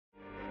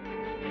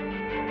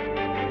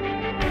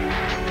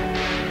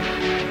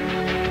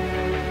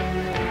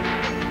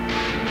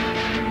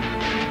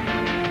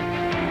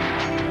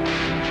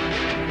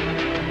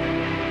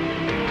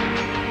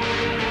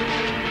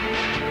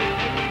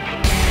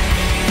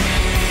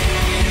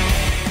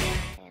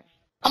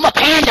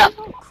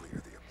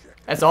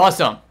That's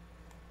awesome.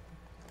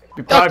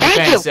 Be proud of your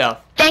panda self.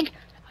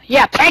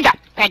 Yeah, panda.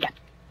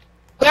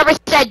 Whoever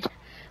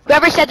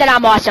said that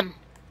I'm awesome.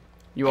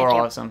 You are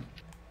awesome.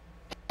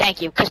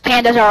 Thank you, because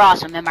pandas are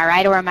awesome. Am I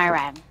right or am I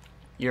wrong?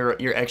 You're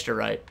extra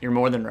right. You're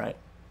more than right.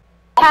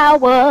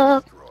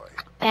 Power.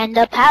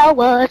 Panda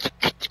power.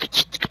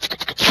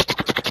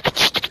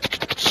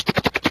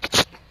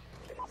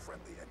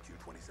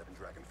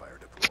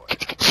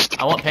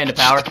 I want panda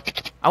power.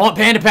 I want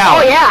panda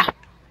power. Oh yeah.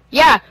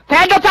 Yeah,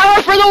 panda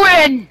power for the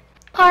win.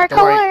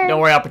 Parkour.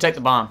 Don't worry, I'll protect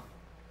the bomb.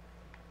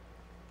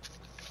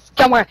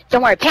 Don't worry.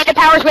 Panda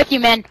power's with you,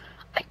 man.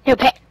 No,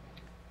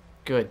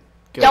 Good.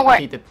 Don't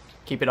worry.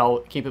 Keep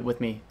it with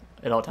me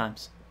at all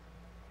times.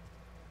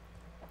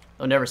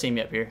 They'll never see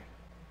me up here.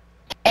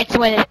 It's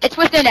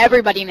within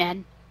everybody,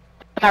 man.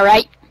 Am I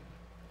right?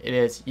 It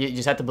is. You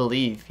just have to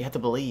believe. You have to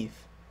believe.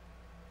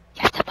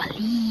 You have to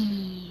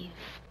believe.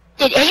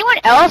 Did anyone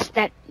else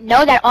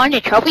know that on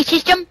the trophy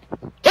system,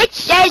 it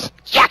says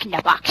Jack in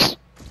the Box,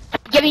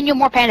 giving you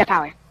more panda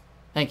power?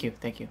 Thank you.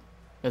 It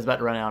was about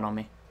to run out on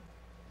me.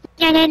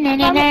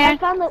 I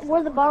found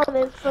where the bomb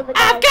is for the guy.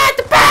 I've got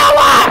the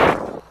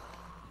power!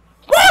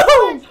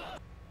 Woohoo!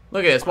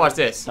 Look at this. Watch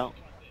this. I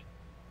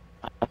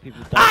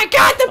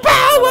got the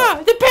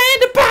power! The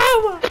panda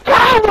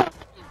power!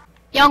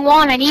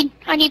 YungWan,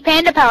 I need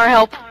panda power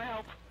help.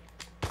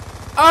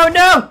 Oh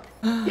no!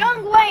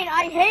 YungWan,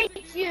 I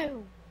hate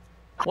you.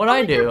 What'd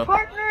I was your do?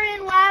 partner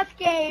in last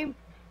game,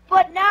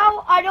 but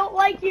now I don't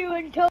like you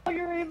until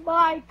you're in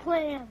my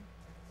clan.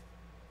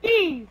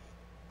 Eve.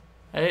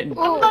 I didn't.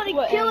 I'm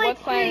gonna kill what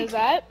clan is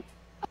that?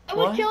 I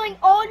was killing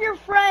all your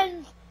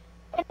friends,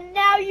 and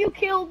now you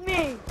killed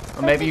me.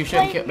 Well, maybe you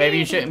shouldn't. Maybe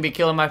you shouldn't be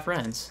killing my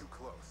friends.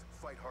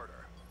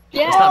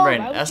 Yeah,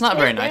 That's not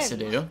very nice to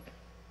do.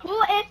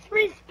 Well, it's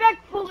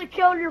respectful to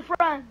kill your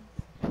friends.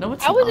 No,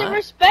 it's I not. wasn't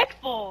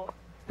respectful.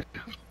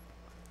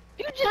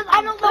 You just,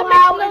 I don't know that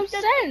how. makes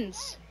no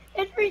sense.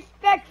 It's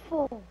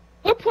respectful.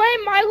 We're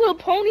playing My Little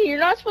Pony. You're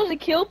not supposed to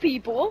kill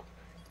people.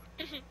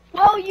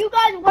 Well, you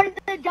guys wanted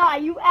to die.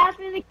 You asked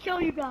me to kill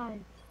you guys.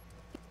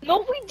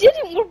 No, we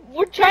didn't.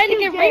 We're trying to you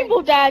get did.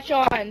 Rainbow Dash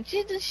on.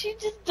 She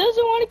just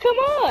doesn't want to come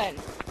on.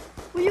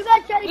 Well, you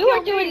guys tried to We kill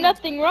weren't me. doing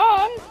nothing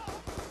wrong.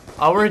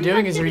 All we're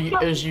doing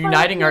is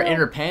uniting our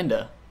inner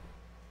panda.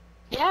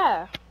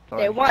 Yeah.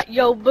 Sorry. They want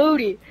your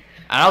booty.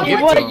 And I'll They give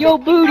it to want them. your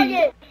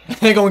booty.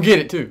 They're gonna get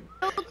it too.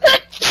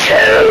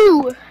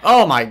 Chew!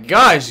 Oh my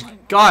gosh!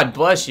 God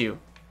bless you.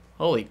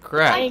 Holy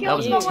crap! I That killed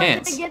was someone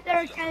intense. to get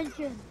their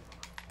attention.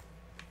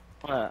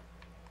 What?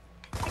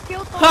 I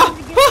killed Huh?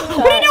 someone to get their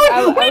What are you doing?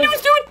 I What are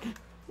you doing?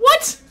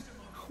 What?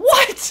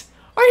 What?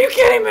 Are you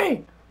kidding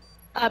me?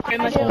 Pretty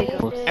much.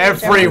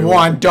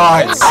 Everyone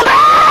dies.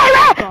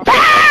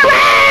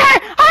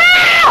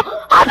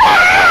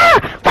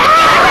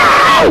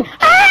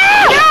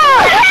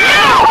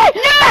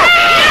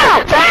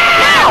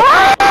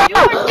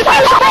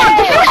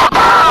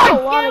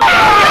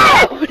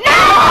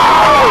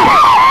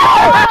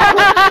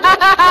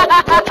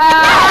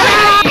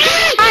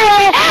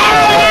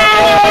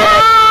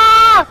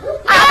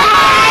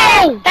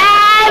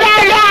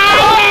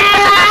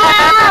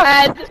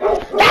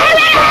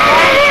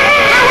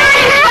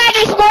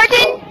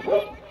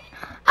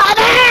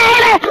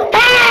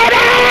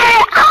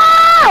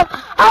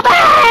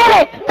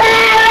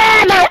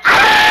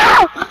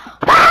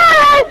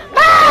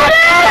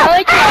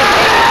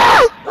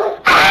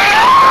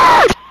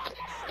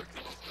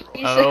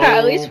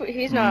 At least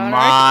he's not on our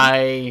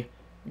My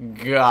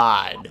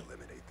God.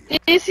 Did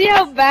you see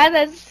how bad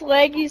that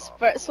slaggy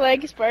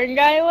sperm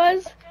guy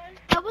was?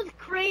 That was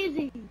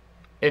crazy.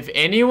 If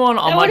anyone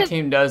on That my would've-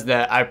 team does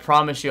that, I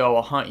promise you I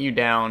will hunt you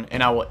down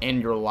and I will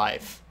end your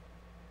life.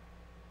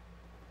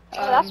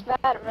 Oh, that's bad,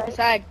 right? Is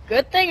that a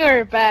good thing or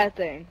a bad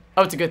thing?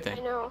 Oh, it's a good I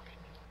thing. know.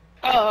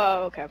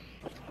 Oh, okay.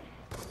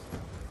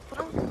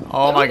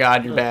 Oh my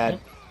God, you're bad.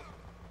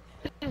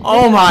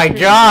 Oh my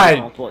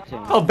God!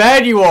 How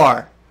bad you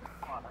are!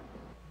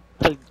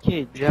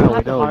 Kid,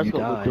 no, you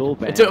died.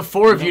 It took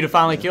 4 of you to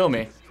finally kill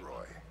me.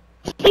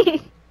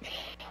 Talking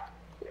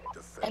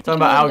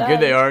about how good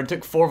they are, it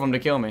took 4 of them to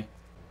kill me.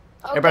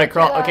 Everybody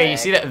crawl. Okay, you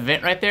see that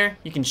vent right there?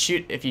 You can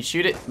shoot. If you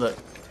shoot it, look.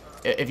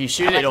 If you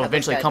shoot it, it'll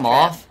eventually come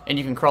off, and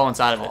you can crawl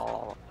inside of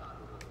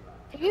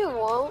it. You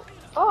won't.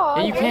 Oh,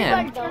 Yeah, you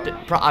can.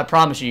 I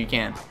promise you, you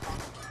can.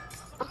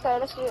 Okay,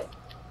 let's do it.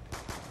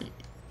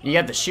 You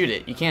have to shoot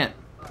it. You can't.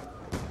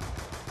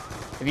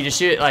 If you just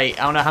shoot it, like,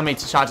 I don't know how many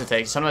shots it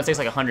takes. Sometimes it takes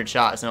like 100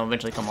 shots, and it'll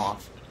eventually come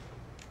off.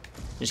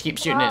 Just keep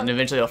shooting it, and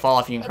eventually it'll fall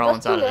off, and you can crawl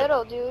inside of it. That's too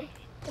little, dude.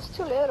 It's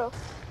too little.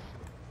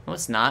 No,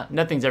 it's not.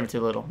 Nothing's ever too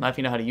little. Not if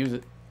you know how to use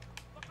it.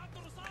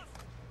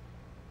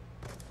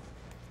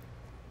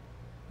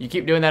 You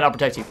keep doing that, I'll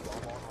protect you.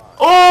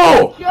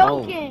 Oh!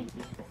 Joking.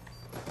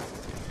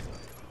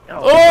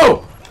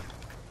 Oh!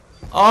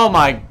 Oh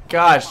my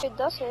gosh. It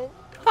doesn't.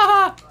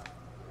 Haha!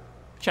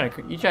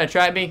 You trying to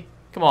trap me?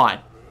 Come on.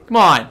 Come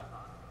on.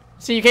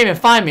 See, you can't even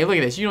find me. Look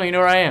at this. You don't even know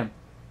where I am. You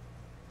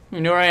don't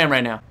even know where I am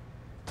right now.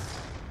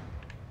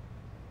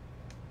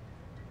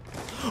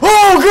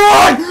 Oh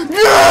God!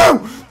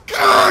 No!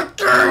 God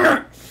damn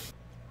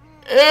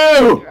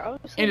it! Ew!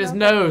 In his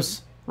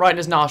nose. Right in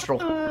his nostril.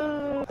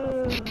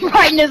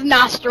 Right in his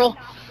nostril.